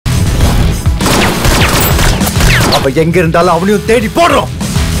அவ எங்க இருந்தாலும் அவனையும் தேடி போடுறோம்.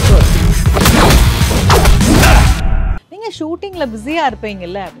 நீங்க ஷூட்டிங்ல பிஸியா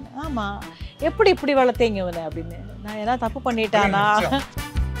இருப்பீங்கல்ல அப்படின்னு. ஆமா, எப்படி இப்படி வளர்த்தீங்க இவனை அப்படின்னு. நான் ஏதாவது தப்பு பண்ணிட்டானா?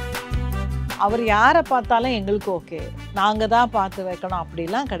 அவர் யாரை பார்த்தாலும் எங்களுக்கு ஓகே, நாங்க தான் பார்த்து வைக்கணும்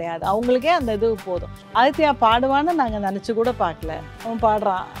அப்படிலாம் கிடையாது. அவங்களுக்கே அந்த இது போதும். ஆதித்யா பாடுவான்னு நாங்க நினைச்சு கூட பார்க்கல. அவன்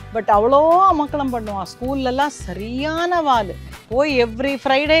பாடுறான், பட் அவ்வளோ அமக்கலம் பண்ணுவான். ஸ்கூல்லலாம் சரியான வாள். போய் எவ்ரி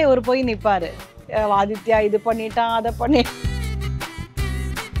ஃப்ரைடே ஒரு போய் நிற்பாரு. ஆதித்யா இது பண்ணிட்டான், அதை பண்ணி.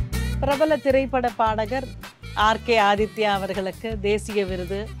 பிரபல திரைப்பட பாடகர் ஆர்கே ஆதித்யா அவர்களுக்கு தேசிய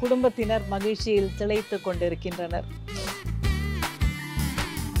விருது. குடும்பத்தினர் மகிழ்ச்சியில் திளைத்து கொண்டிருக்கின்றனர்.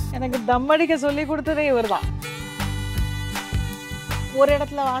 எனக்கு தம்மடிக்க சொல்லி கொடுத்ததே இவர் தான். ஒரு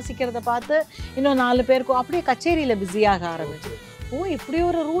இடத்துல வாசிக்கிறத பார்த்து இன்னும் 4 பேருக்கும் அப்படியே கச்சேரியில பிஸியாக ஆரம்பிச்சு. ஓ, இப்படி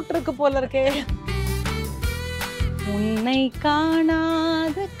ஒரு ரூட் இருக்கு போல இருக்கே. உன்னை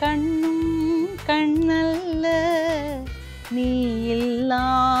காணாத கண்ணும் கண்ணல்ல, நீ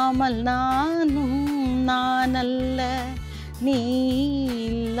இல்லாமல் நானும் நானல்ல, நீ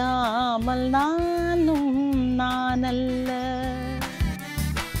இல்லாமல் நானும் நானல்ல.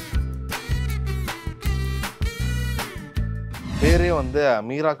 பேரே வந்து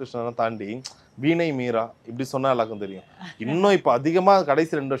மீரா கிருஷ்ணனை தாண்டி வீணை மீரா இப்படி சொன்னா எல்லாருக்கும் தெரியும். இன்னும் இப்ப அதிகமா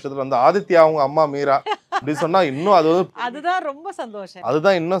கடைசி 2 வருஷத்துல வந்து ஆதித்யா அவங்க அம்மா மீரா இப்படி சொன்னா இன்னும் அதுதான் ரொம்ப சந்தோஷம்.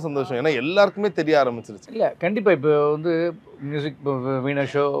 அதுதான் இன்னும் சந்தோஷம். ஏன்னா எல்லாருக்குமே தெரிய ஆரம்பிச்சிருச்சு. இல்லை கண்டிப்பாக இப்போ வந்து மியூசிக் வீணை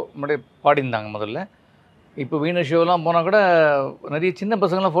ஷோ முன்னாடி பாடியிருந்தாங்க முதல்ல. இப்போ வீணை ஷோலாம் போனால் கூட நிறைய சின்ன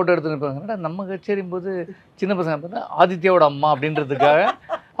பசங்களாம் ஃபோட்டோ எடுத்து நிற்பாங்க. நம்ம கச்சேரியும் போது சின்ன பசங்க பார்த்தா ஆதித்யாவோட அம்மா அப்படின்றதுக்காக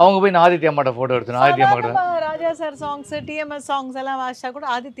அவங்க போய் நான் ஆதித்யா அம்மாட்ட ஃபோட்டோ எடுத்தேன். ஆதித்யா அம்மா ராஜா சார் சாங்ஸ், டிஎம்எஸ் சாங்ஸ் எல்லாம் வாசிச்சா கூட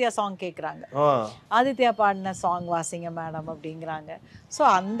ஆதித்யா சாங் கேட்குறாங்க. ஆதித்யா பாடின சாங் வாசிங்க மேடம் அப்படிங்கிறாங்க. ஸோ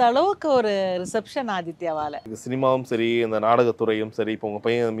அந்த அளவுக்கு ஒரு ரிசப்ஷன் ஆதித்யாவால். சினிமாவும் சரி, இந்த நாடகத்துறையும் சரி, இப்போ உங்கள்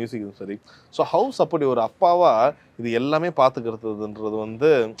பையன் மியூசிக்கும் சரி. ஸோ ஹவு சப்போர்ட் ஒரு அப்பாவா இது எல்லாமே பார்த்துக்கிறதுன்றது வந்து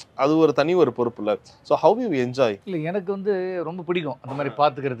அது ஒரு தனி ஒரு பொறுப்பு இல்லை. So how you enjoy? இல்லை, எனக்கு வந்து ரொம்ப பிடிக்கும் அந்த மாதிரி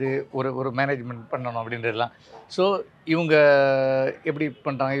பார்த்துக்கிறது, ஒரு மேனேஜ்மெண்ட் பண்ணணும் அப்படின்றதுலாம். ஸோ இவங்க எப்படி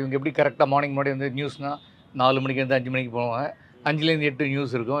பண்ணுறாங்க, இவங்க எப்படி கரெக்டாக மார்னிங் முன்னாடி வந்து நியூஸ்னால் 4 மணிக்கு 5 மணிக்கு போவாங்க. 5லேருந்து 8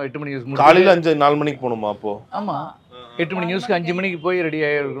 நியூஸ் இருக்கும். 8 மணி நியூஸ் காலையில் 4 மணிக்கு போகணுமா? அப்போது ஆமாம், 8 மணி நியூஸ்க்கு 5 மணிக்கு போய் ரெடி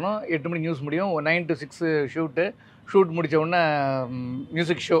ஆகிருக்கணும். 8 மணி நியூஸ் முடியும். 9 to 6 ஷூட் முடித்த உடனே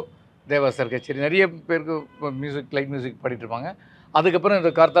மியூசிக் ஷோ தேவா சார் கச்சேரி. நிறைய பேருக்கு மியூசிக் லைட் மியூசிக் பாடிட்டு இருப்பாங்க. அதுக்கப்புறம் இந்த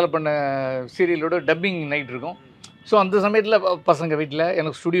கார்த்தால பண்ண சீரியலோட டப்பிங் நைட் இருக்கும். ஸோ அந்த சமயத்தில் பசங்க வீட்டில்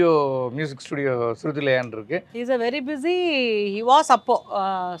எனக்கு ஸ்டுடியோ மியூசிக் ஸ்டுடியோ ஸ்ருதிலேயான் இருக்கு. Is a very busy. He was அப்போ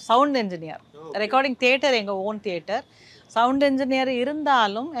சவுண்ட் இன்ஜினியர், ரெக்கார்டிங் தியேட்டர், எங்கள் ஓன் தியேட்டர். சவுண்ட் இன்ஜினியர்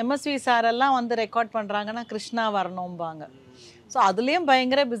இருந்தாலும் எம்எஸ்வி சாரெல்லாம் வந்து ரெக்கார்ட் பண்ணுறாங்கன்னா கிருஷ்ணா வரணும்பாங்க. ஸோ அதுலேயும்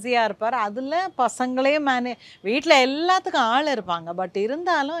பயங்கர பிஸியாக இருப்பார். அதில் பசங்களையும் வீட்டில் எல்லாத்துக்கும் ஆள் இருப்பாங்க. பட்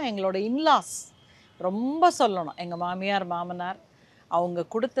இருந்தாலும் எங்களோட இன்லாஸ் ரொம்ப சொல்லணும். எங்கள் மாமியார் மாமனார் அவங்க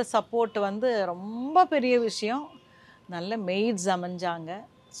கொடுத்த சப்போர்ட் வந்து ரொம்ப பெரிய விஷயம். நல்ல மெய்ட்ஸ் அமைஞ்சாங்க.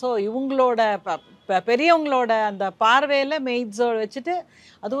 ஸோ இவங்களோட பெரியவங்களோட அந்த பார்வையில் மெய்ட்ஸோடு வச்சுட்டு,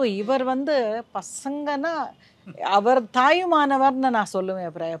 அதுவும் இவர் வந்து பசங்கன்னா அவர் தாயுமானவர்னு நான் சொல்லுவேன்.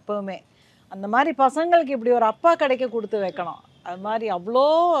 அப்புறம் எப்போவுமே அந்த மாதிரி பசங்களுக்கு இப்படி ஒரு அப்பா கிடைக்க கொடுத்து வைக்கணும். அது மாதிரி அவ்வளோ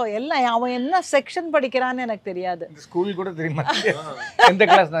எல்லாம். அவன் என்ன செக்ஷன் படிக்கிறான்னு எனக்கு தெரியாது. ஸ்கூல் கூட தெரியுமா? எந்த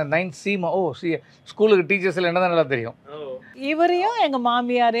கிளாஸ்? 9th C. ஓ சி ஸ்கூலுக்கு டீச்சர்ஸ் எல்லாம் என்ன தான் நல்லா தெரியும். இவரையும் எங்கள்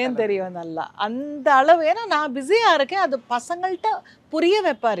மாமியாரையும் தெரியும் நல்லா. அந்த அளவு. ஏன்னா நான் பிஸியாக இருக்கேன். அது பசங்கள்கிட்ட புரிய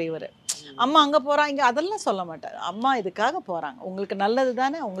வைப்பார் இவர். அம்மா அங்கே போகிறாங்க அதெல்லாம் சொல்ல மாட்டார். அம்மா இதுக்காக போகிறாங்க, உங்களுக்கு நல்லது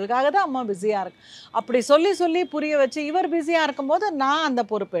தானே, உங்களுக்காக தான் அம்மா பிஸியாக இருக்கு அப்படி சொல்லி சொல்லி புரிய வச்சு இவர் பிஸியாக இருக்கும்போது நான் அந்த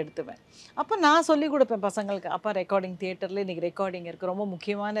பொறுப்பை எடுத்துவேன். அப்போ நான் சொல்லி கொடுப்பேன் பசங்களுக்கு. அப்பா ரெக்கார்டிங் தியேட்டரில் இன்றைக்கி ரெக்கார்டிங் இருக்குது, ரொம்ப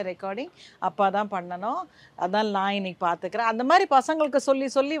முக்கியமான ரெக்கார்டிங், அப்பா தான் பண்ணணும், அதனால் நான் இன்றைக்கி பார்த்துக்கிறேன். அந்த மாதிரி பசங்களுக்கு சொல்லி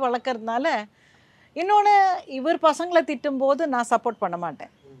சொல்லி வளர்க்குறதுனால. இன்னொன்று, இவர் பசங்களை திட்டும்போது நான் சப்போர்ட் பண்ண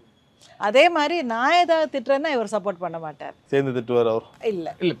மாட்டேன். அதே மாதிரி நான் ஏதாவது திட்டுறேன்னா இவர் சப்போர்ட் பண்ண மாட்டார். சேர்ந்து திட்டுவார் அவர்?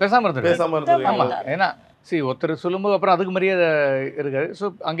 இல்லை பேசாமல் இருந்தார். ஆமாம், ஏன்னா ஒருத்தர் சொல்லும்போது அப்புறம் அதுக்கு மரியாதை இருக்காது. ஸோ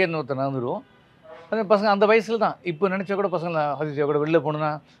அங்கேருந்து ஒருத்தர் நடந்துடுவோம். அந்த பசங்க அந்த வயசில் தான். இப்போ நினச்சா கூட பசங்களை ஆதித்யா கூட வெளில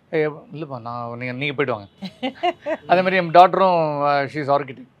போகணுன்னா இல்லைப்பா நீங்கள் போய்ட்டு வாங்க. அதே மாதிரி என் டாட்டரும் ஷீஸ்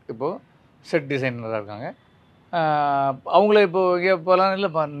ஆர்கிடெக்ட், இப்போது செட் டிசைனராக இருக்காங்க. அவங்கள இப்போது இங்கே போகலாம்.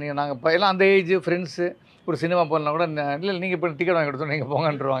 இல்லைப்பா நாங்கள் எல்லாம் அந்த ஏஜ் ஃப்ரெண்ட்ஸு ஒரு சினிமா போகலன்னா கூட இல்லை நீங்கள் இப்போ டிக்கெட் வாங்கி கொடுத்தோம் நீங்கள்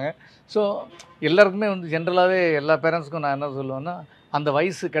போங்கன்றுவாங்க. ஸோ எல்லாருக்குமே வந்து ஜென்ரலாகவே எல்லா பேரண்ட்ஸுக்கும் நான் என்ன சொல்லுவேன்னா, அந்த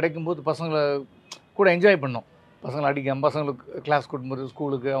வயசு கிடைக்கும்போது பசங்களை கூட என்ஜாய் பண்ணோம். பசங்களை அடிக்காமல் பசங்களுக்கு கிளாஸ் கூட்டும்போது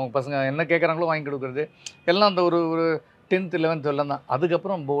ஸ்கூலுக்கு அவங்க பசங்க என்ன கேட்குறாங்களோ வாங்கி கொடுக்குறது எல்லாம் அந்த ஒரு 10th 11th எல்லாம் தான்.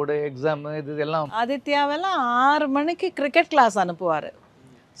 அதுக்கப்புறம் போர்டு எக்ஸாமு இது எல்லாம். ஆதித்யாவெல்லாம் 6 மணிக்கு கிரிக்கெட் கிளாஸ் அனுப்புவார்.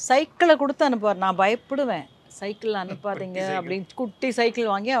 சைக்கிளை கொடுத்து அனுப்புவார். நான் பயப்படுவேன். சைக்கிள் அனுப்பாதீங்க அப்படின்னு குட்டி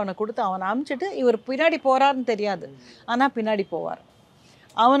சைக்கிள் வாங்கி அவனை கொடுத்து அவனை அனுப்பிச்சிட்டு இவர் பின்னாடி போகிறாருன்னு தெரியாது, ஆனால் பின்னாடி போவார்.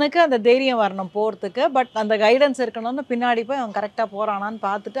 அவனுக்கு அந்த தைரியம் வரணும் போகிறதுக்கு, பட் அந்த கைடன்ஸ் இருக்கணும்னு பின்னாடி போய் அவன் கரெக்டாக போகிறானான்னு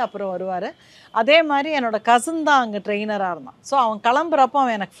பார்த்துட்டு அப்புறம் வருவார். அதே மாதிரி என்னோடய கசின் தான் அங்கே ட்ரெயினராக இருந்தான். ஸோ அவன் கிளம்புறப்போ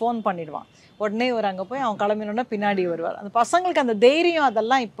அவன் எனக்கு ஃபோன் பண்ணிடுவான். உடனே இவர் அங்கே போய் அவன் கிளம்பினோன்னா பின்னாடி வருவார். அந்த பசங்களுக்கு அந்த தைரியம்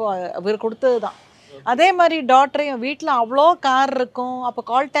அதெல்லாம் இப்போ இவர் கொடுத்தது தான். அதே மாதிரி டாக்டரையும் வீட்டில் அவ்வளோ கார் இருக்கும். அப்போ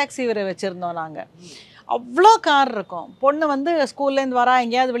கால் டாக்ஸி இவரை வச்சுருந்தோம் நாங்கள். அவ்வளோ கார் இருக்கும். பொண்ணு வந்து ஸ்கூல்லேருந்து வரா,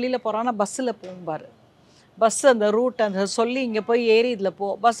 எங்கேயாவது வெளியில் போகிறான்னா பஸ்ஸில் போகும்பார். பஸ் அந்த ரூட் அந்த சொல்லி இங்கே போய் ஏறி இதில் போ,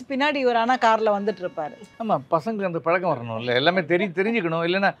 பஸ் பின்னாடி இவர் ஆனால் காரில் வந்துட்டு இருப்பார். ஆமாம், பசங்களுக்கு அந்த பழக்கம் வரணும் இல்லை, எல்லாமே தெரிஞ்சுக்கணும்.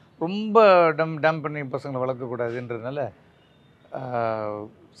 இல்லைன்னா ரொம்ப டேம் பண்ணி பசங்களை வளர்க்கக்கூடாதுன்றதுனால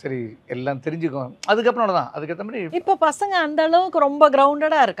சரி எல்லாம் தெரிஞ்சுக்கும். அதுக்கப்புறம் தான் அதுக்கேற்ற மாதிரி இப்போ பசங்க அந்த அளவுக்கு ரொம்ப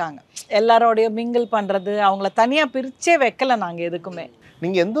கிரவுண்டடாக இருக்காங்க. எல்லாரோடைய மிங்கிள் பண்ணுறது, அவங்கள தனியாக பிரிச்சே வைக்கல நாங்கள் எதுக்குமே.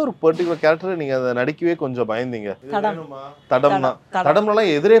 நீங்க எந்த ஒரு பர்டிகுலர் கேரக்டர் நீங்க அதை நடிக்கவே கொஞ்சம் பயந்தீங்க?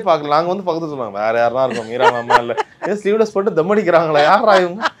 தடம்லாம் எதிரே பார்க்கல. நாங்க வந்து பக்கத்துல சொன்னாங்க வேற யாரா இருக்கும், மீரா மாமா இல்ல ஸ்லீவ்லெஸ் போட்டு தம் அடிக்கிறாங்களா, யாரா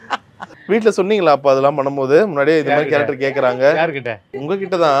இவங்க? வீட்டுல சொன்னீங்களா அப்ப அதெல்லாம் பண்ணும்போது? முன்னாடியே இது மாதிரி கேரக்டர் கேக்குறாங்க. யார்கிட்ட?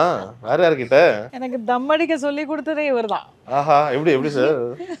 உங்ககிட்ட தான். வேற யார்கிட்ட? எனக்கு தம் அடிக்க சொல்லி கொடுத்ததே இவர் தான். ஆஹா, எப்படி சார்?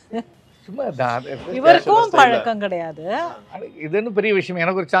 சும்மா இவருக்கும் பழக்கம் கிடையாது. இதுன்னு பெரிய விஷயம்.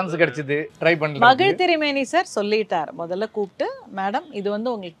 எனக்கு ஒரு சான்ஸ் கிடைச்சது, ட்ரை பண்ணல. மகிழ் திருமேனி சார் சொல்லிட்டார் முதல்ல கூப்பிட்டு, மேடம் இது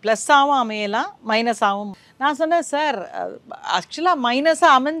வந்து உங்களுக்கு ப்ளஸ்ஸாகவும் அமையலாம் மைனஸாகவும். நான் சொன்னேன் சார் ஆக்சுவலாக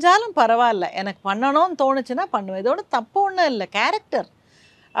மைனஸாக அமைஞ்சாலும் பரவாயில்ல, எனக்கு பண்ணணும்னு தோணுச்சுன்னா பண்ணுவேன், இதோட தப்பு ஒன்றும் இல்லை, கேரக்டர்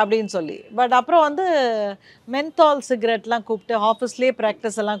அப்படின்னு சொல்லி. பட் அப்புறம் வந்து மென்தால் சிகரெட்லாம் கூப்பிட்டு ஆஃபீஸ்லேயே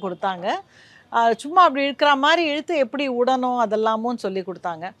ப்ராக்டிஸ் எல்லாம் கொடுத்தாங்க. சும்மா அப்படி இழுக்கிற மாதிரி இழுத்து எப்படி விடணும் அதெல்லாமும் சொல்லி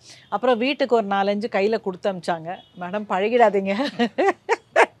கொடுத்தாங்க. அப்புறம் வீட்டுக்கு ஒரு 4-5 கையில் கொடுத்து அமிச்சாங்க, மேடம் பழகிடாதீங்க.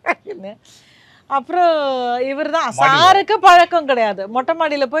 அப்புறம் இவர் தான் சாருக்கு பழக்கம் கிடையாது. மொட்டை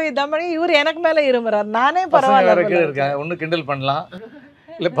மாடியில் போய் தம்மடி இவர் எனக்கு மேலே இருமுறார். நானே பரவாயில்ல இருக்கேன், ஒன்று கிண்டல் பண்ணலாம்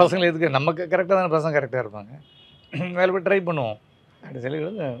இல்லை, பசங்களை எதுக்கு நமக்கு கரெக்டாக தானே பசங்க கரெக்டாக இருப்பாங்க, வேலை போய் ட்ரை பண்ணுவோம் அப்படி சொல்லி.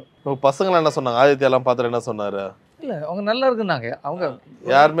 பசங்களாம் என்ன சொன்னாங்க? ஆதித்யாலாம் பார்த்துட்டு என்ன சொன்னாரு? இல்லை அவங்க நல்லா இருக்குன்னாங்க. அவங்க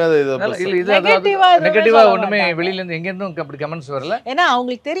யாருமே நெகட்டிவா ஒண்ணுமே வெளியிலேருந்து எங்கேருந்தும் அப்படி கமெண்ட்ஸ் வரல. ஏன்னா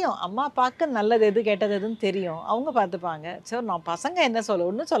அவங்களுக்கு தெரியும் அம்மா பார்க்க நல்லது எது கெட்டது எதுன்னு தெரியும், அவங்க பார்த்துப்பாங்க. சரி நான் பசங்க என்ன சொல்ல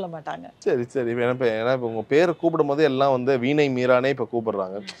ஒன்றும் சொல்ல மாட்டாங்க. சரி ஏன்னா இப்போ உங்கள் பேரை கூப்பிடும் போது எல்லாம் வந்து வீணை மீரானே இப்போ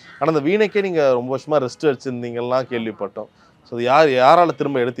கூப்பிடுறாங்க. ஆனால் அந்த வீணைக்கே நீங்கள் ரொம்ப வருஷமா ரெஸ்ட் வச்சுருந்தீங்கலாம் கேள்விப்பட்டோம். ஸோ யாரால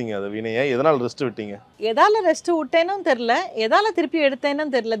திரும்ப எடுத்தீங்க அது வீணையை? எதனால் ரெஸ்ட் விட்டீங்க? எதால ரெஸ்ட் விட்டேனும் தெரில, எதால திருப்பி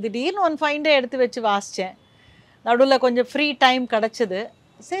எடுத்தேனும் தெரில. திடீர்னு ஒன் ஃபைன் டே எடுத்து வச்சு வாசித்தேன். நடுவில் கொஞ்சம் ஃப்ரீ டைம் கிடச்சிது.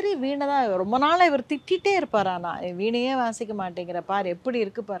 சரி வீணை தான், ரொம்ப நாளாக இவர் திட்டிகிட்டே இருப்பார். ஆனால் வீணையே வாசிக்க மாட்டேங்கிற பார், எப்படி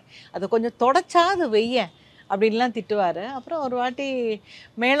இருக்கு பார், அதை கொஞ்சம் தொடச்சா அது வெய்யேன் அப்படின்லாம் திட்டுவார். அப்புறம் ஒரு வாட்டி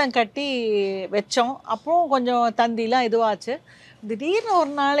மேளம் கட்டி வச்சோம், அப்புறம் கொஞ்சம் தந்திலாம் இதுவாச்சு. திடீர்னு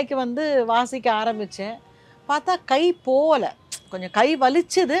ஒரு நாளைக்கு வந்து வாசிக்க ஆரம்பித்தேன். பார்த்தா கை போகலை, கொஞ்சம் கை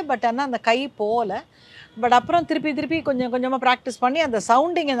வலிச்சுது, பட் ஆனால் அந்த கை போகலை. பட் அப்புறம் திருப்பி கொஞ்சம் கொஞ்சமாக ப்ராக்டிஸ் பண்ணி அந்த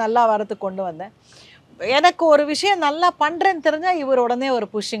சவுண்டிங்கை நல்லா வரத்துக்கு கொண்டு வந்தேன். எனக்கு ஒரு விஷயம் நல்லா பண்ணுறேன்னு தெரிஞ்சால் இவர் உடனே ஒரு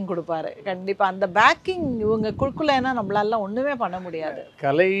புஷ்ஷிங் கொடுப்பாரு. கண்டிப்பாக அந்த பேக்கிங் இவங்க கொடுக்கலன்னா நம்மளால ஒன்றுமே பண்ண முடியாது.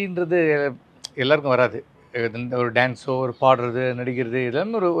 கலைன்றது எல்லாருக்கும் வராது. ஒரு டான்ஸோ ஒரு பாடுறது நடிக்கிறது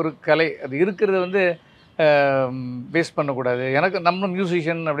இதெல்லாமே ஒரு கலை. அது இருக்கிறது வந்து வேஸ்ட் பண்ணக்கூடாது. எனக்கு நம்ம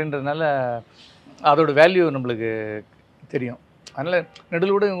மியூசிஷியன் அப்படின்றதுனால அதோட வேல்யூ நம்மளுக்கு தெரியும். அதனால்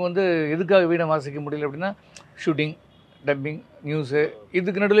நடுவில் இவங்க வந்து எதுக்காக வீணை வாசிக்க முடியல அப்படின்னா ஷூட்டிங், டப்பிங், நியூஸு,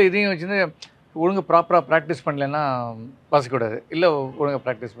 இதுக்கு நடுவில் இதையும் வச்சுருந்து ஒழுங்காக ப்ராப்பராக ப்ராக்டிஸ் பண்ணலைன்னா வாசிக்கூடாது. இல்லை ஒழுங்காக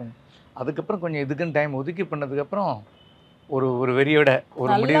ப்ராக்டிஸ் பண்ணி அதுக்கப்புறம் கொஞ்சம் இதுக்குன்னு டைம் ஒதுக்கி பண்ணதுக்கப்புறம் ஒரு வெறியோட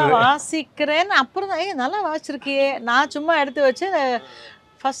ஒரு முடிவு வாசிக்கிறேன்னு அப்புறம் தான் நல்லா வாசிச்சிருக்கியே. நான் சும்மா எடுத்து வச்சு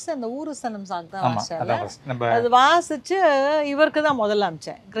ஃபர்ஸ்ட் அந்த ஊரு சனம் சாங் தான் வாசிச்சேன். அது வாசிச்சு இவருக்கு தான் முதல்ல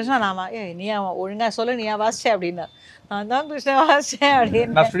அமிச்சேன். கிருஷ்ணா நாம நீ ஒழுங்கா சொல்லு, நீயா வாசிச்சேன் அப்படின்னா. நான் தான் கிருஷ்ணா வாசிச்சேன்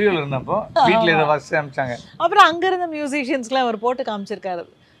அப்படின்னு. நான் ஸ்டுடியோவில் இருந்தப்போ வீட்டில் இதை வாசிச்சு அமிச்சாங்க. அப்புறம் அங்கிருந்த மியூசிஷியன்ஸ்க்குலாம் அவர் போட்டு காமிச்சிருக்காரு.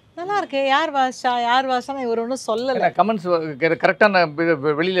 நல்லா இருக்கு, யார் வாசிச்சா இவர் ஒன்றும் சொல்லலை. கமெண்ட்ஸ் கரெக்டாக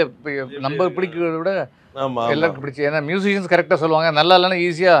வெளியில் நம்ம பிடிக்கிறத விட எல்லாருக்கும் பிடிச்சி. ஏன்னா மியூசிஷியன்ஸ் கரெக்டாக சொல்லுவாங்க, நல்லா இல்லைன்னா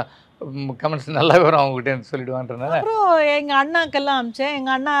ஈஸியாக கமெண்ட்ஸ் நல்லா வரும் அவங்ககிட்ட சொல்லிடுவான்றனால. அப்புறம் எங்கள் அண்ணாக்கெல்லாம் அமிச்சேன்.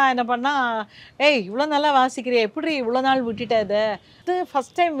 எங்கள் அண்ணா என்ன பண்ணா, இவ்வளோ நல்லா வாசிக்கிறியா, எப்படி இவ்வளோ நாள் விட்டுட்டது? இது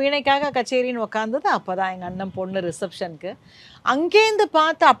ஃபஸ்ட் டைம் வீணைக்காக கச்சேரின்னு உட்காந்தது அப்போ தான் எங்கள் அண்ணன் பொண்ணு ரிசப்ஷனுக்கு. அங்கேருந்து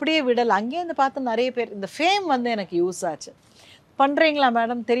பார்த்து அப்படியே விடலை, அங்கேருந்து பார்த்து நிறைய பேர் இந்த ஃபேம் வந்து எனக்கு யூஸ் ஆச்சு. பண்ணுறீங்களா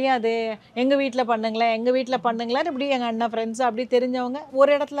மேடம்? தெரியாது, எங்கள் வீட்டில் பண்ணுங்களேன் இப்படி எங்கள் அண்ணா ஃப்ரெண்ட்ஸு அப்படி தெரிஞ்சவங்க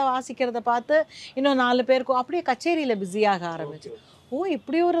ஒரு இடத்துல வாசிக்கிறத பார்த்து இன்னும் 4 பேருக்கும் அப்படியே கச்சேரியில் பிஸியாக ஆரம்பிச்சு.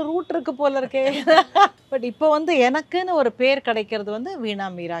 இப்படி ஒரு ரூட் இருக்கு போல இருக்கே. பட் இப்போ வந்து எனக்குன்னு ஒரு பேர் கிடைக்கிறது வந்து வீணா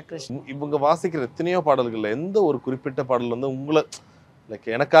மீரா கிருஷ்ணன். இவங்க வாசிக்கிற எத்தனையோ பாடல்கள் எந்த ஒரு குறிப்பிட்ட பாடல் வந்து உங்களை லைக்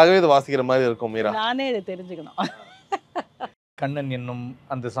எனக்காகவே இது வாசிக்கிற மாதிரி இருக்கும் மீரா. நானே இதை தெரிஞ்சுக்கணும். கண்ணன் என்னும்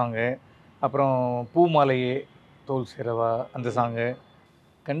அந்த சாங்கு, அப்புறம் பூமாலையே தோல் சேரவா அந்த சாங்கு,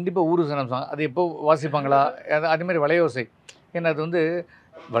 கண்டிப்பாக ஊரு சனம் சாங். அது எப்போ வாசிப்பாங்களா அதேமாதிரி வளையோசை. ஏன்னா அது வந்து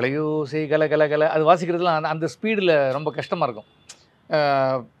வளையோசை கல கல கல அது வாசிக்கிறதுலாம் அந்த ஸ்பீடில் ரொம்ப கஷ்டமாக இருக்கும்.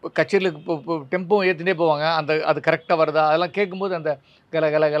 கச்சேரியில் இப்போ டெம்போ ஏற்றிட்டே போவாங்க, அது கரெக்டாக வருதா அதெல்லாம் கேட்கும்போது அந்த கல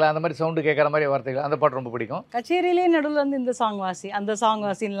கல கல அந்த மாதிரி சவுண்டு கேட்குற மாதிரி வார்த்தைகள், அந்த பாட்டு ரொம்ப பிடிக்கும். கச்சேரியிலே நடுவில் வந்து இந்த சாங் வாசி அந்த சாங்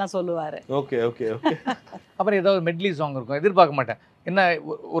வாசின்லாம் சொல்லுவார். Okay okay okay. அப்புறம் ஏதாவது மெட்லி சாங் இருக்கும், எதிர்பார்க்க மாட்டேன். என்ன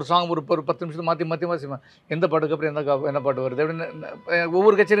ஒரு சாங் ஒரு 10 நிமிஷம் மாற்றி வாசிப்பேன், எந்த பாட்டுக்கு அப்புறம் என்ன பாட்டு வருது அப்படின்னு.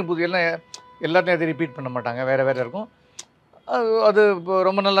 ஒவ்வொரு கச்சேரியும் புது எல்லாத்தையும் அதை ரிப்பீட் பண்ண மாட்டாங்க, வேறு இருக்கும். அது இப்போ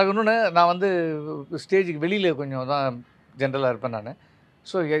ரொம்ப நல்லா இருக்கணும்னு நான் வந்து ஸ்டேஜுக்கு வெளியில் கொஞ்சம் தான் ஜென்ரலாக இருப்பேன் நான்.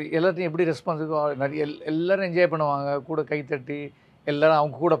 ஸோ எல்லாத்தையும் எப்படி ரெஸ்பான்ஸுக்கு நிறைய எல்லோரும் என்ஜாய் பண்ணுவாங்க, கூட கைத்தட்டி எல்லோரும்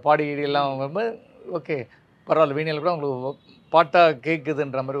அவங்க கூட பாடி எல்லாம் வரும்போது ஓகே பரவாயில்ல, வீணையில் கூட அவங்களுக்கு பாட்டாக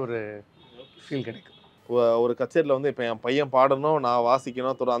கேட்குதுன்ற மாதிரி ஒரு ஃபீல் கிடைக்கும். ஒரு கச்சேரியில் வந்து இப்போ என் பையன் பாடணும், நான்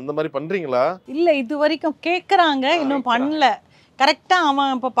வாசிக்கணும், அந்த மாதிரி பண்ணுறீங்களா? இல்லை, இது வரைக்கும் கேட்குறாங்க, இன்னும் பண்ணல. கரெக்டாக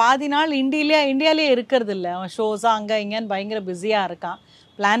அவன் இப்போ பாதி நாள் இந்தியாவிலே இருக்கிறது இல்லை. அவன் ஷோஸாக அங்கே இங்கேன்னு பயங்கர பிஸியாக இருக்கான்.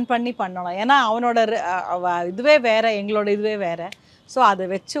 பிளான் பண்ணி பண்ணணும், ஏன்னா அவனோட இதுவே வேறு, எங்களோட இதுவே வேறு. ஸோ அதை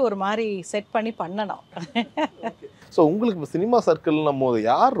வச்சு ஒரு மாதிரி செட் பண்ணி பண்ணணும். ஸோ உங்களுக்கு இப்போ சினிமா சர்க்கிள்னும் போது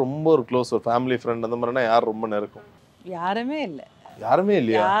யார் ரொம்ப ஒரு க்ளோஸ், ஒரு ஃபேமிலி ஃப்ரெண்ட் அந்த மாதிரினா யார் ரொம்ப நெருக்கம்? யாருமே இல்லை. யாருமே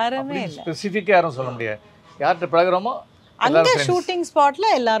இல்லையா? யாருமே இல்லை, ஸ்பெசிஃபிக்காக யாரும் சொல்ல முடியாது. யார்கிட்ட பழகிறோமோ அங்கே ஷூட்டிங்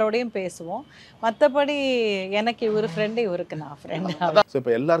ஸ்பாட்டில் எல்லாரோடையும் பேசுவோம். மற்றபடி எனக்கு இவர் ஃப்ரெண்டு, இவருக்கு நான் ஃப்ரெண்டு. ஸோ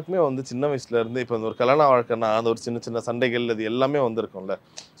இப்போ எல்லாருக்குமே வந்து சின்ன வயசுலேருந்து இப்போ ஒரு கல்யாண வாழ்க்கைன்னா அந்த ஒரு சின்ன சின்ன சண்டைகள் அது எல்லாமே வந்திருக்கும்ல.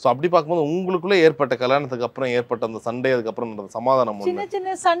 ஸோ அப்படி பார்க்கும்போது உங்களுக்குள்ளே ஏற்பட்ட கல்யாணத்துக்கு அப்புறம் ஏற்பட்ட அந்த சண்டை, அதுக்கப்புறம் அந்த சமாதானம், சின்ன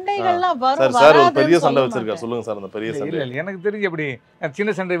சின்ன சண்டைகள்லாம் வரும். சார் ஒரு பெரிய சண்டை வச்சிருக்காரு, சொல்லுங்க சார் அந்த பெரிய சண்டை. இல்லை எனக்கு தெரிஞ்சு அப்படி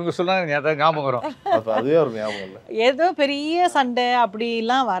சின்ன சண்டை இவங்க சொன்னாங்க ஞாபகம் வரும். அப்போ அதுவே ஒரு ஞாபகம் இல்லை. ஏதோ பெரிய சண்டை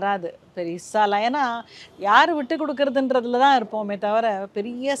அப்படிலாம் வராது பெருசாலாம். ஏன்னா யார் விட்டு கொடுக்குறதுன்றதுல தான் இருப்போமே தவிர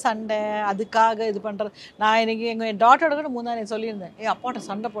பெரிய சண்டை அதுக்காக இது பண்ணுறது. நான் இன்னைக்கு எங்கள் டாட்டரோட கூட முன்னாடி சொல்லியிருந்தேன், அப்பாட்ட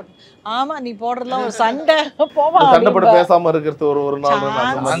சண்டை போட்டேன். ஆமாம், நீ போடுறதுலாம் ஒரு சண்டை, போவா சண்டை போட்டு பேசாமல் இருக்கிறது ஒரு நாள்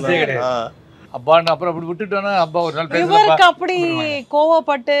அப்பான்னு அப்புறம் அப்படி விட்டுட்டோன்னா அப்பா ஒரு நாள் இவருக்கு அப்படி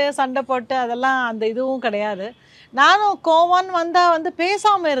கோவப்பட்டு சண்டை போட்டு அதெல்லாம் அந்த இதுவும் கிடையாது. நானும் கோவம்னு வந்தால் வந்து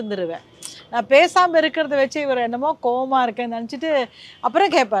பேசாமல் இருந்துருவேன். நான் பேசாமல் இருக்கிறத வச்சு இவர் என்னமோ கோவமாக இருக்கேன்னு நினச்சிட்டு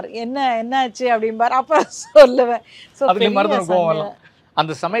அப்புறம் கேட்பார், என்னாச்சு அப்படிம்பார். அப்புறம் சொல்லுவேன். ஸோ கோவம்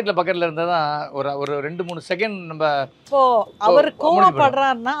அந்த சமயத்தில் பக்கத்தில் இருந்தால் தான் ஒரு 2-3 செகண்ட் நம்ம. இப்போது அவர்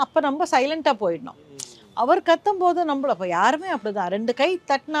கோவப்படுறாருன்னா அப்போ நம்ம சைலண்ட்டாக போயிடணும். அவர் கத்தும்போது நம்மள அப்போ யாருமே அப்படிதான் 2 கை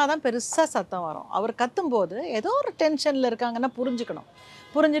தட்டினா தான் பெருசாக சத்தம் வரும். அவர் கத்தும்போது ஏதோ ஒரு டென்ஷனில் இருக்காங்கன்னா புரிஞ்சுக்கணும்.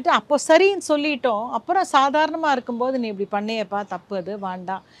 புரிஞ்சுட்டு அப்போ சரின்னு சொல்லிட்டோம். அப்புறம் சாதாரணமாக இருக்கும்போது நீ இப்படி பண்ணியப்பா, தப்பு, அது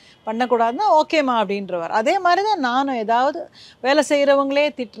வேண்டாம், பண்ணக்கூடாதுன்னா ஓகேம்மா அப்படின்றவர். அதே மாதிரி தான் நானும் ஏதாவது வேலை செய்கிறவங்களே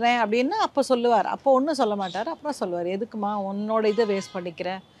திட்டுறேன் அப்படின்னா அப்போ சொல்லுவார். அப்போ ஒன்றும் சொல்ல மாட்டார். அப்புறம் சொல்லுவார், எதுக்குமா உன்னோட இதை வேஸ்ட்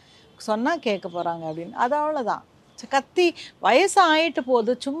பண்ணிக்கிற, சொன்னால் கேட்க போகிறாங்க அப்படின்னு. அது அவ்வளோதான். கத்தி வயசு ஆகிட்டு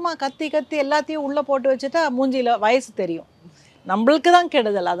போகுது, சும்மா கத்தி எல்லாத்தையும் உள்ளே போட்டு வச்சுட்டா மூஞ்சியில் வயசு தெரியும். நம்மளுக்கு தான்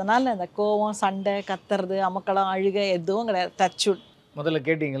கெடுதல். அதனால் இந்த கோவம், சண்டை, கத்துறது, அமக்களம், அழுகை எதுவும் கிடையாது. டச்சுட். முதல்ல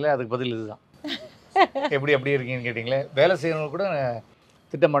கேட்டிங்களே, அதுக்கு பதில் இதுதான். எப்படி இருக்கீங்கன்னு கேட்டிங்களே. வேலை செய்கிறவங்க கூட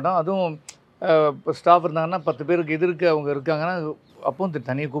திட்ட மாட்டோம். அதுவும் இப்போ ஸ்டாஃப் இருந்தாங்கன்னா 10 பேருக்கு எதிர்க்கு அவங்க இருக்காங்கன்னா அப்போ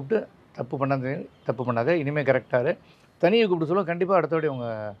தனியை கூப்பிட்டு தப்பு பண்ணாத, இனிமேல் கரெக்டாக தனியை கூப்பிட்டு சொல்லுவோம். கண்டிப்பாக அடுத்தபடி அவங்க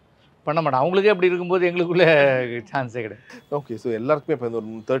பண்ண மாட்டோம். அவங்களுக்கே அப்படி இருக்கும்போது எங்களுக்குள்ளே சான்ஸே கிடையாது. ஓகே, ஸோ எல்லாருக்குமே இப்போ இந்த ஒரு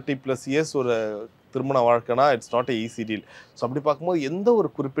 30+ இயர்ஸ் ஒரு திருமண வாழ்க்கைனா it's not easy deal. So அப்படி பார்க்கும்போது எந்த ஒரு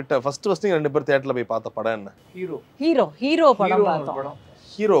குறிப்பிட்ட ஃபர்ஸ்ட் நீங்கள் 2 பேர் தியேட்டரில் போய் பார்த்த படம் என்ன? ஹீரோ படம் பார்த்தோம்.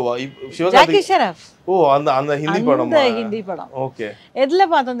 ஹீரோவா? ஜாக்கி ஷெராஃப். ஓ, அந்த ஹிந்தி படம். ஹிந்தி படம். ஓகே.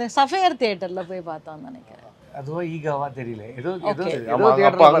 எதில் பார்த்தோம்? சஃபேர் தியேட்டரில் போய் பார்த்தோம்னு நினைக்கிறேன். அதுவோ ஈகாவா தெரியல. ஏதோ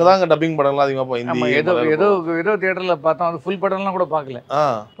அங்கதான் டப்பிங் படம்லாம் அதிகமாக போய் ஏதோ தியேட்டரில் பார்த்தோம். அது ஃபுல் படம்லாம் கூட பார்க்கல.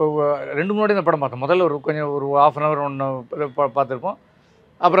 இப்போ 2 முன்னாடி இந்த படம் பார்த்தோம். முதல்ல ஒரு ½ அன் ஹவர் ஒன்று பார்த்துருப்போம்.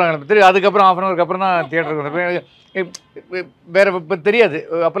 அப்புறம் தெரியும், அதுக்கப்புறம் ½ அன் ஹவருக்கு அப்புறம் தான் தியேட்டருக்கு வேறு இப்போ தெரியாது.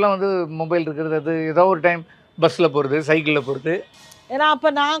 அப்போல்லாம் வந்து மொபைல் இருக்கிறது, அது ஏதோ ஒரு டைம் பஸ்ஸில் போகிறது, சைக்கிளில் போகிறது. ஏன்னா அப்போ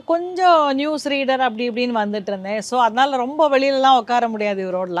நான் கொஞ்சம் நியூஸ் ரீடர் அப்படி இப்படின்னு வந்துட்டு இருந்தேன். ஸோ அதனால ரொம்ப வெளியிலலாம் உட்கார முடியாது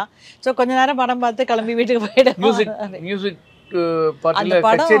இவரோடலாம். ஸோ கொஞ்ச நேரம் படம் பார்த்து கிளம்பி வீட்டுக்கு போயிடுவேன். மியூசிக் அந்த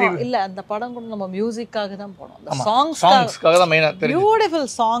படம் இல்லை, அந்த படம் கூட நம்ம மியூசிக்காக தான் போனோம். சாங்ஸ்க்காக தான் மெயினாக. Beautiful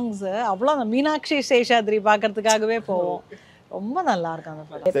songs. அவ்வளோ அந்த மீனாட்சி சேஷாத்ரி பார்க்கறதுக்காகவே போவோம். ரொம்ப நல்லா இருக்கும் அந்த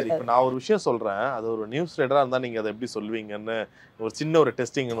படம். சரி, இப்போ நான் ஒரு விஷயம் சொல்கிறேன். அது ஒரு நியூஸ் ரீடராக இருந்தால் நீங்கள் அதை எப்படி சொல்லுவீங்கன்னு ஒரு சின்ன ஒரு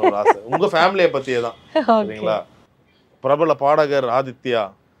டெஸ்டிங்னு ஒரு ஆசை. உங்கள் ஃபேமிலியை பற்றியே தான். சரிங்களா? பிரபல பாடகர் ஆதித்யா,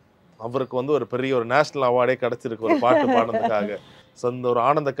 அவருக்கு வந்து ஒரு பெரிய ஒரு நேஷ்னல் அவார்டே கிடச்சிருக்கு ஒரு பாட்டு பாடுறதுக்காக. ஸோ அந்த ஒரு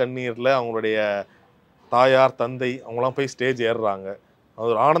ஆனந்த கண்ணீரில் அவங்களுடைய தாயார், தந்தை அவங்களாம் போய் ஸ்டேஜ் ஏறுறாங்க.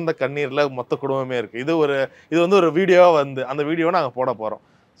 ஒரு ஆனந்த கண்ணீர்ல மொத்த குடும்பமே இருக்கு. இது வந்து ஒரு வீடியோவா வந்து அந்த வீடியோவை நாங்க போட போறோம்.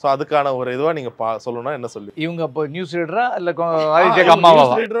 ஸோ அதுக்கான ஒரு இதுவா நீங்க சொல்லணும்னா என்ன சொல்லி? இவங்க அப்போ நியூஸ் ரீடரா இல்லை ஆதித்யா அம்மாவா?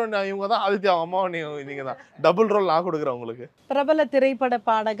 இவங்க தான் ஆதித்யா அம்மாவை நீங்க தான் டபுள் ரோல் நான் கொடுக்குறேன் உங்களுக்கு. பிரபல திரைப்பட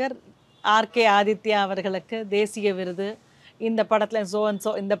பாடகர் ஆர்கே ஆதித்யா அவர்களுக்கு தேசிய விருது இந்த படத்தில் சோ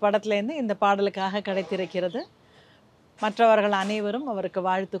இந்த படத்துலேருந்து இந்த பாடலுக்காக கிடைத்திருக்கிறது. மற்றவர்கள் அனைவரும் அவருக்கு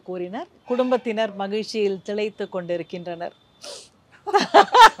வாழ்த்து கூறினர். குடும்பத்தினர் மகிழ்ச்சியில் திளைத்து கொண்டிருக்கின்றனர்.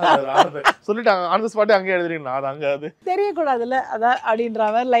 சொல்லிட்டாங்க ஆன் தி ஸ்பாட். அங்கே எழுதுறீங்களா? அது அங்கே அது தெரியக்கூடாதுல்ல, அதான்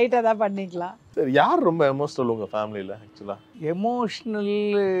அப்படின்ற மாதிரி லைட்டாக தான் பண்ணிக்கலாம். சரி, யார் ரொம்ப எமோஷனல் உங்கள் ஃபேமிலியில்? ஆக்சுவலாக எமோஷ்னல்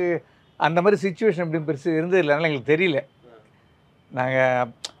அந்த மாதிரி சுச்சுவேஷன் எப்படி பெருசு இருந்தது இல்லைனால எங்களுக்கு தெரியல. நாங்கள்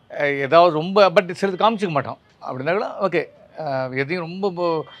ஏதாவது ரொம்ப பட் சிலது காமிச்சிக்க மாட்டோம். அப்படின்னா கூட ஓகே, எதையும் ரொம்ப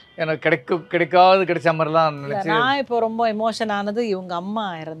எனக்கு கிடைச்ச மாதிரிலாம் நினச்சி. நான் இப்போ ரொம்ப எமோஷன் ஆனது இவங்க அம்மா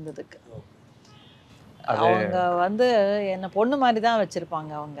இறந்ததுக்கு. அவங்க வந்து என்னை பொண்ணு மாதிரி தான்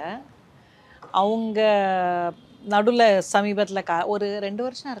வச்சுருப்பாங்க. அவங்க நடுவில் சமீபத்தில் ஒரு 2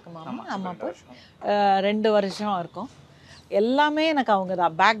 வருஷம் இருக்குமா அம்மா போய் 2 வருஷம் இருக்கும். எல்லாமே எனக்கு அவங்க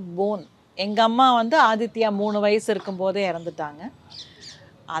தான் பேக் போன். எங்கள் அம்மா வந்து ஆதித்யா 3 வயசு இருக்கும்போதே இறந்துட்டாங்க.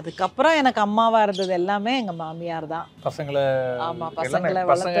 அதுக்கப்புறம் எனக்கு அம்மாவாக இருந்தது எல்லாமே எங்கள் மாமியார் தான். பசங்களை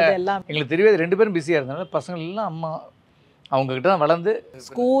வளர்த்தது எல்லாம் எங்களுக்கு தெரியாது. 2 பேரும் பிஸியாக இருந்தாங்க. பசங்கள் எல்லாம் அம்மா அவங்கக்கிட்ட தான் வளர்ந்து.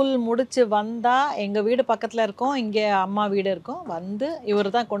 ஸ்கூல் முடிச்சு வந்தால் எங்கள் வீடு பக்கத்தில் இருக்கோம், இங்கே அம்மா வீடு இருக்கும். வந்து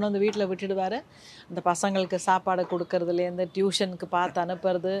இவர் தான் கொண்டு வந்து வீட்டில் விட்டுடுவார். அந்த பசங்களுக்கு சாப்பாடு கொடுக்கறதுலேருந்து டியூஷனுக்கு பார்த்து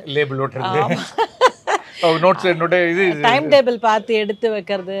அனுப்புறது, லேபிள் ஓட்டுறது, நோட்ஸ் இது டைம் டேபிள் பார்த்து எடுத்து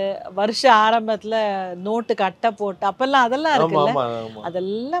வைக்கிறது, வருஷ ஆரம்பத்தில் நோட்டுக்கு அட்டை போட்டு அப்போல்லாம் அதெல்லாம் இருக்குல்ல,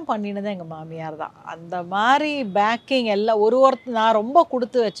 அதெல்லாம் பண்ணினது எங்கள் மாமியார் தான். அந்த மாதிரி பேக்கிங் எல்லாம் நான் ரொம்ப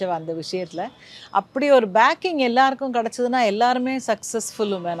கொடுத்து வச்சேன் அந்த விஷயத்தில். அப்படி ஒரு பேக்கிங் எல்லாருக்கும் கிடச்சதுன்னா எல்லாருமே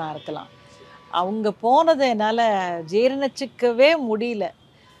சக்ஸஸ்ஃபுல் உமனாக இருக்கலாம். அவங்க போனது என்னால் ஜீரணிச்சிக்கவே முடியல.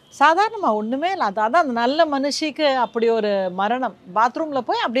 சாதாரணமாக ஒன்றுமே இல்லை. அதான் அந்த நல்ல மனுஷிக்கு அப்படி ஒரு மரணம். பாத்ரூமில்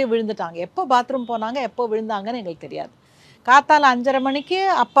போய் அப்படியே விழுந்துட்டாங்க. எப்போ பாத்ரூம் போனாங்க, எப்போ விழுந்தாங்கன்னு எங்களுக்கு தெரியாது. காத்தால 5:30 மணிக்கு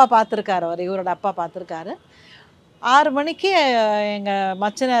அப்பா பார்த்துருக்காரு, இவரோட அப்பா பார்த்துருக்காரு. 6 மணிக்கு எங்கள்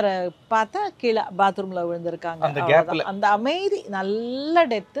மச்சினரை பார்த்தா கீழே பாத்ரூமில் விழுந்திருக்காங்க. அந்த அமைதி, நல்ல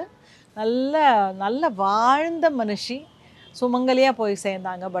டெத்து, நல்ல வாழ்ந்த மனுஷி, சுமங்கலியாக போய்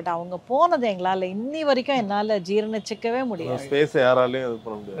சேர்ந்தாங்க. பட் அவங்க போனது எங்களால் இன்னி வரைக்கும் என்னால் ஜீரணிச்சிக்கவே முடியாது.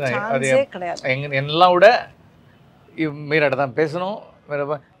 கிடையாது. என்னெல்லாம் விட மீராட்ட தான் பேசணும்,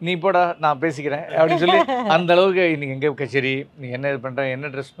 நீ போடா நான் பேசிக்கிறேன் அப்படின்னு சொல்லி அந்த அளவுக்கு இன்னைக்கு எங்கே கச்சேரி, நீ என்ன இது பண்ணுற,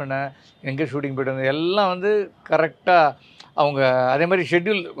 என்ன ட்ரெஸ் பண்ண, எங்கே ஷூட்டிங் போய்ட்டு வந்தது எல்லாம் வந்து கரெக்டாக அவங்க அதே மாதிரி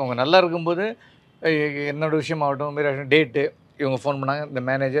ஷெட்யூல். அவங்க நல்லா இருக்கும்போது என்னோட விஷயமாகட்டும், மீரா டேட்டு இவங்க ஃபோன் பண்ணாங்க, இந்த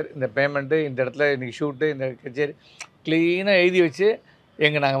மேனேஜர், இந்த பேமெண்ட்டு, இந்த இடத்துல இன்றைக்கி ஷூட்டு, இந்த கச்சேரி க்ளீனாக எழுதி வச்சு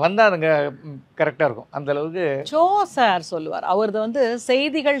நாங்கள் வந்தால் அதுங்க கரெக்டாக இருக்கும். அந்தளவுக்கு ஷோ சார் சொல்லுவார். அவரது வந்து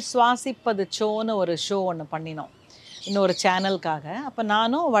செய்திகள் சுவாசிப்பது ஷோன்னு ஒரு ஷோ ஒன்று பண்ணினோம் இன்னொரு சேனலுக்காக. அப்போ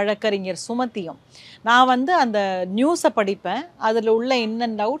நானும் வழக்கறிஞர் சுமதியும் நான் வந்து அந்த நியூஸை படிப்பேன். அதில் உள்ள in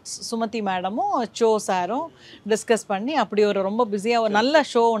and outs Sumathi மேடமும் show சாரும் டிஸ்கஸ் பண்ணி அப்படி ஒரு ரொம்ப பிஸியாக ஒரு நல்ல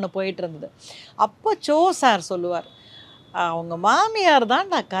ஷோ ஒன்று போயிட்டு இருந்தது. அப்போ ஷோ சார் சொல்லுவார், அவங்க மாமியார்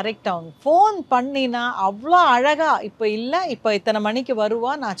தான்டா கரெக்ட். அவங்க ஃபோன் பண்ணினா அவ்வளோ அழகாக, இப்போ இல்லை, இப்போ இத்தனை மணிக்கு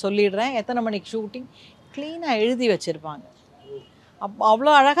வருவா, நான் சொல்லிடுறேன், எத்தனை மணிக்கு ஷூட்டிங், க்ளீனாக எழுதி வச்சுருப்பாங்க.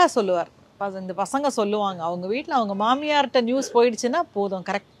 அவ்வளோ அழகாக சொல்லுவார். இந்த பசங்க சொல்லுவாங்க, அவங்க வீட்டில் அவங்க மாமியார்கிட்ட நியூஸ் போயிடுச்சுன்னா போதும்,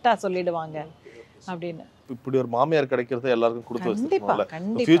 கரெக்டாக சொல்லிடுவாங்க அப்படின்னு. இப்படி ஒரு மாமியார் கிடைக்கிறது எல்லாருக்கும் கொடுத்து வச்சிருக்கோம்ல.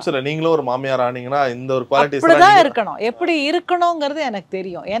 கண்டிப்பா ஃபியூச்சர்ல நீங்களும் ஒரு மாமியார் ஆனீங்கன்னா இந்த ஒரு குவாலிட்டிஸ் அப்படிதான் இருக்கணும். எப்படி இருக்கணும்ங்கிறது எனக்கு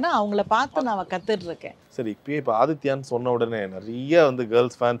தெரியும். ஏன்னா அவங்கள பார்த்து நான் கத்துட்டு இருக்கேன். சரி, இப்போ ஆதித்யான்னு சொன்ன உடனே நிறைய வந்து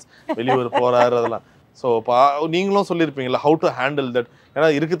கேர்ள்ஸ் ஃபேன்ஸ் வெளியூர் போறாரு அதெல்லாம். ஸோ நீங்களும் சொல்லியிருப்பீங்களா ஹவு டு ஹேண்டில் தட்? ஏன்னா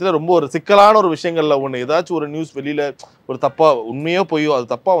இருக்கிறதுல ரொம்ப ஒரு சிக்கலான ஒரு விஷயங்கள்ல ஒன்று, ஏதாச்சும் ஒரு நியூஸ் வெளியில ஒரு தப்பா, உண்மையோ பொய்யோ, அது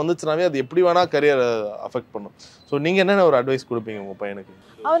தப்பா வந்துச்சுனாவே அது எப்படி வேணா கரியரை அஃபெக்ட் பண்ணும். ஸோ நீங்க என்னென்ன ஒரு அட்வைஸ் கொடுப்பீங்க உங்க பையனுக்கு?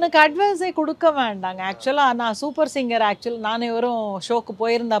 அவனுக்கு அட்வைஸே கொடுக்க வேண்டாங்க. ஆக்சுவலாக நான் சூப்பர் சிங்கர், நான் இவரும் ஷோக்கு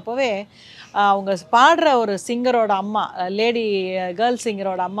போயிருந்தப்பவே அவங்க பாடுற ஒரு சிங்கரோட அம்மா, லேடி கேர்ள்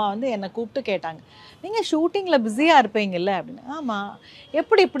சிங்கரோட அம்மா வந்து என்னை கூப்பிட்டு கேட்டாங்க, நீங்கள் ஷூட்டிங்கில் பிஸியாக இருப்பீங்கல்ல அப்படின்னு. ஆமாம்,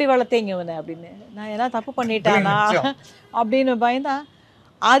 எப்படி இப்படி வளர்த்தீங்க இவனை அப்படின்னு. நான் எல்லாம் தப்பு பண்ணிட்டானா அப்படின்னு பயந்தா,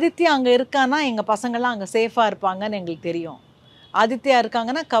 ஆதித்யா அங்கே இருக்கான்னா எங்கள் பசங்கள்லாம் அங்கே சேஃபாக இருப்பாங்கன்னு எங்களுக்கு தெரியும். ஆதித்யா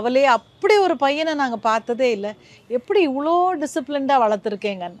இருக்காங்கன்னா கவலையே. அப்படி ஒரு பையனை நாங்கள் பார்த்ததே இல்லை. எப்படி இவ்வளோ டிசிப்ளின்டாக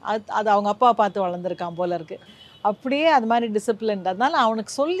வளர்த்துருக்கேங்க. அது அவங்க அப்பா பார்த்து வளர்ந்துருக்கான் போல இருக்கு. அப்படியே அது மாதிரி டிசிப்ளின். அதனால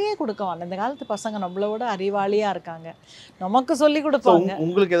அவனுக்கு சொல்லியே கொடுக்குவாங்க. இந்த காலத்து பசங்க நம்மளோட அறிவாளியாக இருக்காங்க, நமக்கு சொல்லி கொடுப்பாங்க.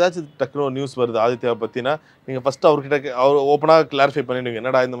 உங்களுக்கு ஏதாச்சும் டக்குனு ஒரு நியூஸ் வருது ஆதித்யாவை பற்றினா, நீங்கள் ஃபஸ்ட்டு அவர்கிட்ட அவர் ஓப்பனாக கிளாரிஃபை பண்ணிடுவீங்க,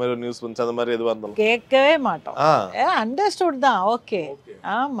 என்னடா இந்த மாதிரி ஒரு நியூஸ் வந்துச்சு, அந்த மாதிரி எதுவாக இருந்தாலும் கேட்கவே மாட்டோம். அண்டர்ஸ்டுட் தான், ஓகே.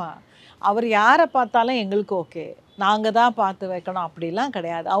 ஆமாம், அவர் யாரை பார்த்தாலும் எங்களுக்கு ஓகே, நாங்கள் தான் பார்த்து வைக்கணும் அப்படிலாம்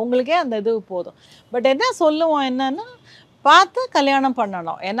கிடையாது. அவங்களுக்கே அந்த இது போதும். பட் என்ன சொல்லுவோம் என்னன்னா, பார்த்து கல்யாணம்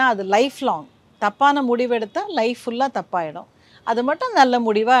பண்ணணும். ஏன்னா அது லைஃப் லாங். தப்பான முடிவு எடுத்தால் லைஃப் ஃபுல்லாக தப்பாயிடும். அது மட்டும் நல்ல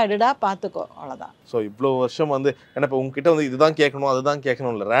முடிவாக எடுடா, பார்த்துக்கோ, அவ்வளோதான். ஸோ இவ்வளோ வருஷம் வந்து ஏன்னா இப்போ உங்ககிட்ட வந்து இதுதான் கேட்கணும் அதுதான்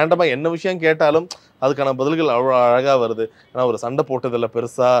கேட்கணும் இல்லை, ரேண்டமாக என்ன விஷயம் கேட்டாலும் அதுக்கான பதில்கள் அவ்வளோ அழகாக வருது. ஏன்னா ஒரு சண்டை போட்டதில்ல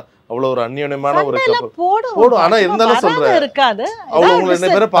பெருசா, அவ்வளோ ஒரு அந்யோன்யமான ஒரு போடும். ஆனால் இருந்தாலும் சொல்கிறேன் இருக்காது, அவ்வளோ உங்களை என்ன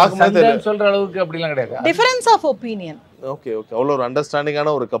பேரை பார்க்கும்போது தெரியல சொல்கிற அளவுக்கு அப்படிலாம் கிடையாது. Difference of opinion. Okay okay, அவ்வளோ ஒரு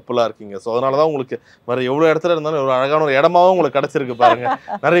அண்டர்ஸ்டாண்டிங்கான ஒரு கப்பலாக இருக்கீங்க. ஸோ அதனால தான் உங்களுக்கு வேறு எவ்வளோ இடத்துல இருந்தாலும் ஒரு அழகான ஒரு இடமாவும் உங்களுக்கு கிடைச்சிருக்கு பாருங்க.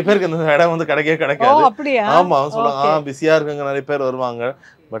 நிறைய பேருக்கு இந்த இடம் வந்து கிடைக்காது. அப்படியா? ஆமாம் சொல்லுவாங்க, பிஸியாக இருக்காங்க, நிறைய பேர் வருவாங்க.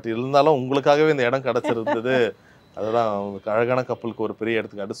 பட் இருந்தாலும் உங்களுக்காகவே இந்த இடம் கிடைச்சிருந்தது. அதுதான் உங்களுக்கு அழகான கப்பலுக்கு ஒரு பெரிய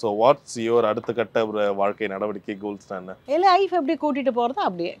எடுத்துக்காட்டு. ஸோ வாட்ஸ் யுவர் அடுத்த கட்ட ஒரு வாழ்க்கை நடவடிக்கை கோல்ஸ் என்ன? இல்லை, லைஃப் எப்படி கூட்டிகிட்டு போகிறதோ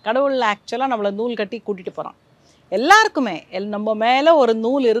அப்படியே கடவுள் ஆக்சுவலாக நம்மளை நூல் கட்டி கூட்டிகிட்டு போகிறான். எல்லாருக்குமே நம்ம மேலே ஒரு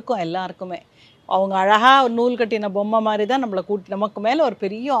நூல் இருக்கும் எல்லாருக்குமே. அவங்க அழகாக நூல் கட்டின பொம்மை மாதிரி தான் நம்மளை நமக்கு மேலே ஒரு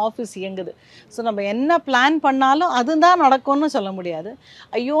பெரிய ஆஃபீஸ் இயங்குது. ஸோ நம்ம என்ன பிளான் பண்ணாலும் அதுதான் நடக்கும்னு சொல்ல முடியாது.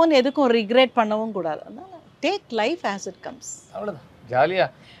 ஐயோன்னு எதுக்கும் ரிக்ரெட் பண்ணவும் கூடாது. அதனால் take life as it comes, அவ்வளோதான். ஜாலியாக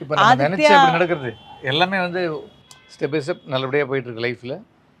இப்போ நம்ம நினச்சா அப்படி நடக்கிறது எல்லாமே வந்து ஸ்டெப் பை ஸ்டெப் நல்லபடியாக போயிட்டுருக்கு. லைஃப்பில்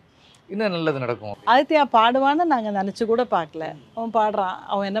இன்னும் நல்லது நடக்கும். ஆதித்யா பாடுவான்னு நாங்கள் நினச்சி கூட பார்க்கல. அவன் பாடுறான்,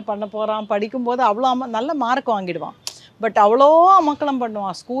 அவன் என்ன பண்ண போகிறான், படிக்கும்போது அவ்வளோ நல்ல மார்க் வாங்கிடுவான். பட் அவ்வளோ அமக்கலம்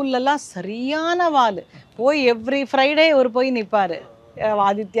பண்ணுவான். ஸ்கூல்லலாம் சரியான வாள். போய் எவ்ரி ஃப்ரைடே ஒரு போய் நிற்பார்,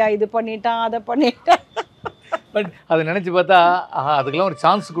 ஆதித்யா இது பண்ணிட்டான் அதை பண்ணிட்டான். பட் அதை நினச்சி பார்த்தா அதுக்கெல்லாம் ஒரு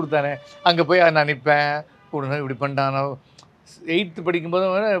சான்ஸ் கொடுத்தானே, அங்கே போய் நான் நிற்பேன் கூட இப்படி பண்ணிட்டான். 8th படிக்கும்போது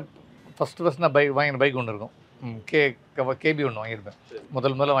ஃபஸ்ட்டு நான் வாங்கின பைக் ஒன்று இருக்கும், கேபி ஒன்று வாங்கியிருப்பேன்.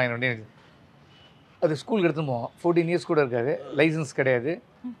 முதல்ல வாங்கின வண்டி எனக்கு அது ஸ்கூலுக்கு எடுத்துன்னு போவோம். 14 இயர்ஸ் கூட இருக்காது, லைசன்ஸ் கிடையாது,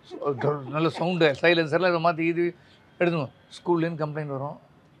 நல்ல சவுண்டு சைலன்சர்லாம் இதை மாற்றி இது எடுத்துவோம். ஸ்கூல்லேருந்து கம்ப்ளைண்ட் வரும்.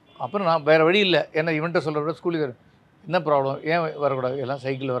 அப்புறம் நான் வேறு வழி இல்லை, ஏன்னா இவன்ட்ட சொல்கிற விட ஸ்கூலுக்கு என்ன ப்ராப்ளம், ஏன் வரக்கூடாது, எல்லாம்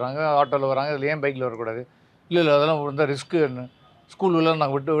சைக்கிளில் வராங்க, ஆட்டோவில் வராங்க, அதில் ஏன் பைக்கில் வரக்கூடாது, இல்லை அதெல்லாம் இருந்தால் ரிஸ்க்கு, ஸ்கூல் உள்ள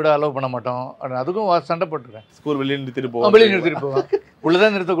நாங்கள் விட அலோவ் பண்ண மாட்டோம். அதுக்கும் சண்டை போட்டுருக்கேன். ஸ்கூல் வெளியே நிறுத்திட்டு போவோம், வெளியே நிறுத்திட்டு போவேன்,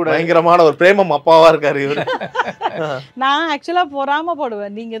 உள்ளதான் நிறுத்தக்கூடாது. பயங்கரமான ஒரு பிரேமம் அப்பாவா இருக்காரு இவர். நான் ஆக்சுவலாக பொறாம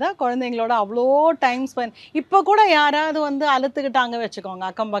போடுவேன், நீங்கள் தான் குழந்தைங்களோட அவ்வளோ டைம் ஸ்பெண்ட். இப்போ கூட யாராவது வந்து அழுத்துக்கிட்டாங்க வச்சுக்கோங்க,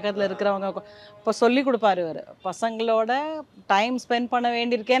 அக்கம் பக்கத்தில் இருக்கிறவங்க, இப்போ சொல்லி கொடுப்பாரு இவர், பசங்களோட டைம் ஸ்பெண்ட் பண்ண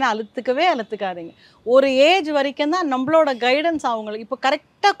வேண்டியிருக்கேன்னு அழுத்துக்காதீங்க. ஒரு ஏஜ் வரைக்கும் தான் நம்மளோட கைடன்ஸ் அவங்களுக்கு இப்போ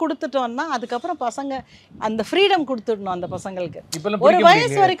கரெக்டாக கொடுத்துட்டோம்னா அதுக்கப்புறம் பசங்க அந்த ஃப்ரீடம் கொடுத்துடணும். அந்த பசங்களுக்கு ஒரு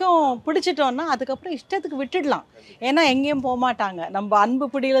வயசு வரைக்கும் பிடிச்சிட்டோம்னா அதுக்கப்புறம் இஷ்டத்துக்கு விட்டுடலாம். ஏன்னா எங்கேயும் போக மாட்டாங்க, நம்ம அன்பு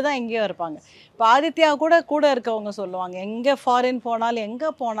பிடியில தான் எங்கேயும் இருப்பாங்க. இப்போ ஆதித்யா கூட இருக்கவங்க சொல்லுவாங்க, எங்கே ஃபாரின் போனாலும் எங்கே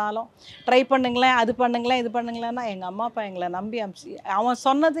போனாலும் ட்ரை பண்ணுங்களேன், அது பண்ணுங்களேன், இது பண்ணுங்களேன்னா எங்கள் அம்மா அப்பா எங்களை நம்பி அமிச்சு. அவன்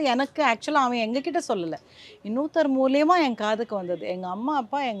சொன்னது எனக்கு ஆக்சுவலாக அவன் எங்ககிட்ட சொல்லலை, இன்னொருத்தர் மூலியமாக என் காதுக்கு வந்தது. எங்கள் அம்மா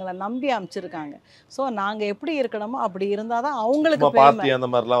அப்பா எங்களை நம்பி அமிச்சிருக்காங்க. ஸோ நாங்கள் எப்படி இருக்கணுமோ அப்படி இருந்தால் தான் அவங்களுக்கு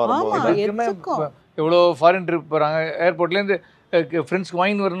எவ்வளோ ஃபாரின் ட்ரிப் போகிறாங்க, ஏர்போர்ட்லேருந்து ஃப்ரெண்ட்ஸ்க்கு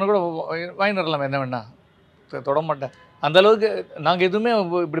வாங்கி வரணும் கூட வாங்கி வரலாம், என்ன வேணா தொட மாட்டேன். அந்த அளவுக்கு நாங்கள் எதுவுமே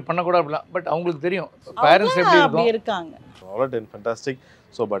இப்படி பண்ணக்கூடாது அப்படிலாம். பட் அவங்களுக்கு தெரியும் பேரண்ட்ஸ் எப்படி இருக்காங்க. ஃபேண்டாஸ்டிக்.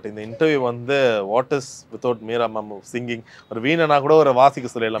 ஸோ பட் இந்த இன்டர்வியூ வந்து what is without Meera ma'am singing. ஒரு வீணனா கூட ஒரு வாசிக்க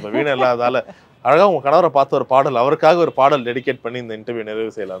சொல்லிடலாம். இப்போ வீணை இல்லாதால அழகாக உங்கள் கணவரை பார்த்து ஒரு பாடல், அவருக்காக ஒரு பாடல் டெடிகேட் பண்ணி இந்த இன்டர்வியூ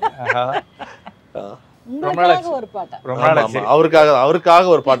நிறைவு செய்யலாம். அவருக்காக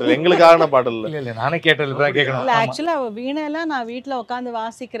ஒரு பாடல், எங்களுக்கான பாடல் இல்லை, நானே கேட்டது கேட்கணும். இல்லை ஆக்சுவலாக வீணையெல்லாம் நான் வீட்டில் உட்காந்து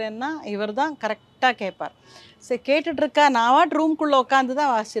வாசிக்கிறேன்னா இவர் தான் கரெக்டாக கேட்பார். சரி கேட்டுட்டு இருக்கா, நான் ரூம்குள்ளே உட்காந்து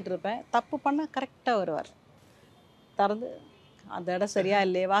தான் வாசிச்சுட்டு இருப்பேன், தப்பு பண்ணால் கரெக்டாக வருவார், திறந்து அந்த இடம் சரியா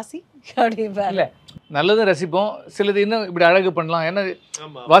இல்லையே வாசி அப்படிப்பா. இல்லை நல்லதும் ரசிப்போம், சிலது இன்னும் இப்படி அழகு பண்ணலாம், ஏன்னா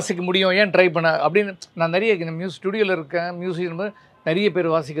வாசிக்க முடியும், ஏன் ட்ரை பண்ண அப்படின்னு. நான் நிறைய ஸ்டுடியோவில் இருக்கேன், மியூசிக் நிறைய பேர்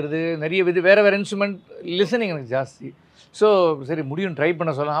வாசிக்கிறது, நிறைய வேறு இன்ஸ்ட்ருமெண்ட் லிசனிங் எனக்கு ஜாஸ்தி. ஸோ சரி முடியும் ட்ரை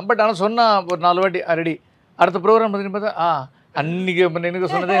பண்ண சொல்லலாம். பட் ஆனால் சொன்னால் ஒரு 4 வாட்டி ரெடி, அடுத்த ப்ரோக்ராம் பார்த்தா அன்றைக்கி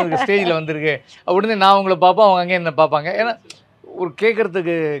எனக்கு சொன்னதே எனக்கு ஸ்டேஜில் வந்திருக்கு அப்படின்னு நான் உங்களை பார்ப்பேன், அவங்க அங்கே என்ன பார்ப்பாங்க. ஏன்னா ஒரு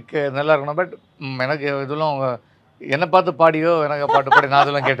கேட்குறதுக்கு நல்லா இருக்கணும். பட் எனக்கு இதெல்லாம் அவங்க என்னை பார்த்து பாடியோ எனக்கு பாட்டு பாடி நான்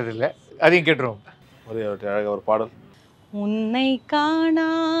அதெல்லாம் கேட்டதில்லை, அதையும் கேட்டுருவோம். ஒரே அழகாக ஒரு பாடல். உன்னை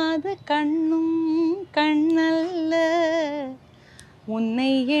காணாத கண்ணும் கண்ணல்ல,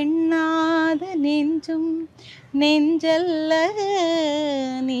 உன்னை எண்ணாத நெஞ்சும் நெஞ்சல்ல,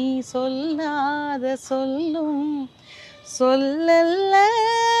 நீ சொல்லாத சொல்லும் சொல்லல்ல,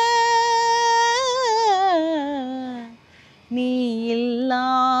 நீ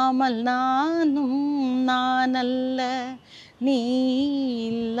இல்லாமல் நானும் நானல்ல, நீ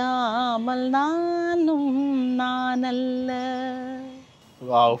இல்லாமல் நானும் நானல்ல.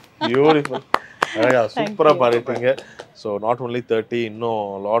 Wow beautiful. அழகா சூப்பராக பாடிட்டீங்க. ஸோ நாட் ஒன்லி 30, இன்னும்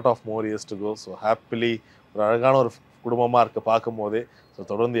lot of more years to go. So happily ஒரு அழகான ஒரு குடும்பமாக இருக்க பார்க்கும்போதே ஸோ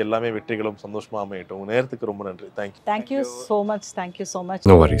தொடர்ந்து எல்லாமே வெற்றிகளும் சந்தோஷமாக அமையட்டும். உங்கள் நேரத்துக்கு ரொம்ப நன்றி. Thank you so much. Thank you so much.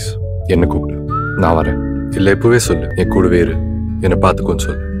 No worries, என்ன கூப்பிடு, நான் வரேன். இல்லை இப்போவே சொல்லு, என் கூடவே இரு, என்னை பார்த்துக்கோன்னு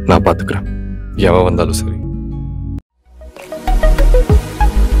சொல்லு, நான் பார்த்துக்கிறேன். எவன் வந்தாலும் சரி.